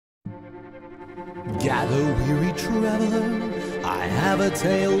Gather, weary traveler, I have a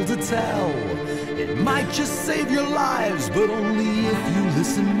tale to tell. It might just save your lives, but only if you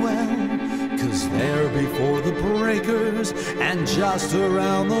listen well. 'Cause there before the breakers and just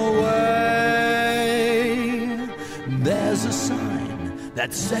around the way, there's a sign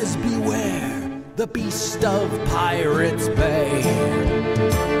that says beware the beast of Pirates Bay.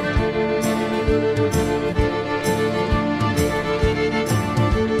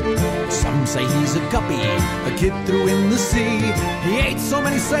 Some say he's a guppy, a kid threw in the sea. He ate so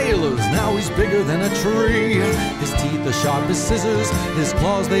many sailors, now he's bigger than a tree. His teeth are sharp as scissors, his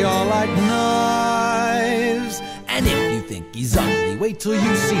claws they are like knives. And if you think he's ugly, wait till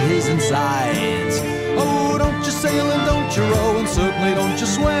you see his insides. Oh, don't you sail and don't you row, and certainly don't you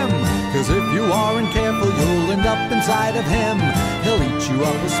swim. 'Cause if you aren't careful, you'll end up inside of him. He'll eat you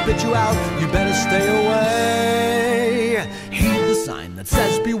up or spit you out, you better stay away. Heed the sign that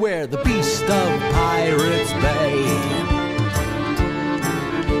says beware the beast of Pirates Bay.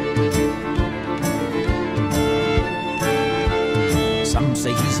 Some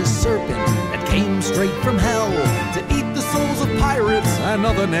say he's a serpent that came straight from hell to eat the souls of pirates and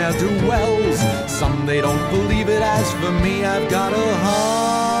other ne'er-do-wells. Some they don't believe it, as for me I've got a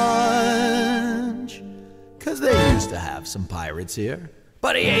hunch. 'Cause they used to have some pirates here,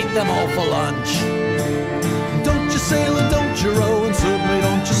 but he ate them all for lunch. Don't you sail and don't you row, and certainly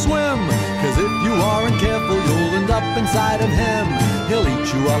don't you swim. 'Cause if you aren't careful, you'll end up inside of him. He'll eat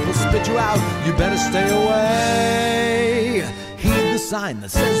you up or spit you out, you better stay away. Heed the sign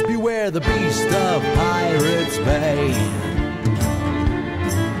that says beware the beast of Pirates Bay.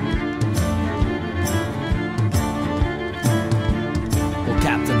 Well,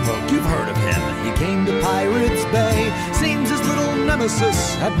 Captain Hook, you've heard of him. He came to Pirates Bay. Seems his little nemesis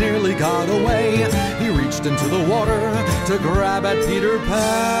had nearly got away. He reached into the water to grab at Peter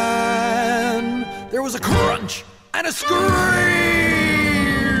Pan. There was a crunch and a scream,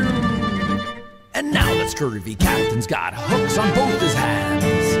 and now that scurvy captain's got hooks on both his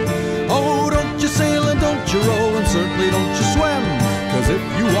hands. Oh, don't you sail and don't you row, and certainly don't you swim. 'Cause if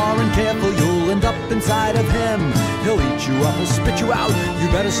you aren't careful, you'll end up inside of him. He'll eat you up or spit you out, you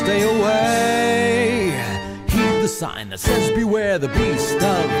better stay away. Heed the sign that says beware the beast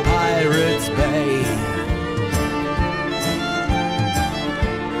of Pirates Bay.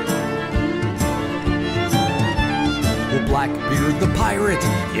 Blackbeard the pirate,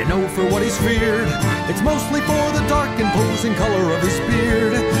 you know for what he's feared. It's mostly for the dark imposing color of his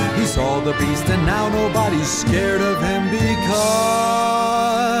beard. He saw the beast and now nobody's scared of him, because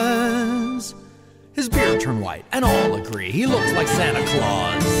his beard turned white and all agree he looks like Santa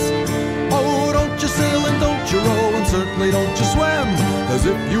Claus. Oh, don't you sail and don't you row, and certainly don't you swim. 'Cause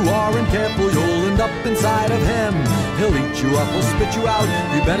if you aren't careful, you'll end up inside of him. He'll eat you up or spit you out,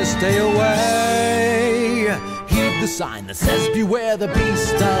 you better stay away. The sign that says beware the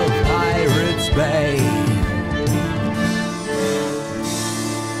beast of Pirates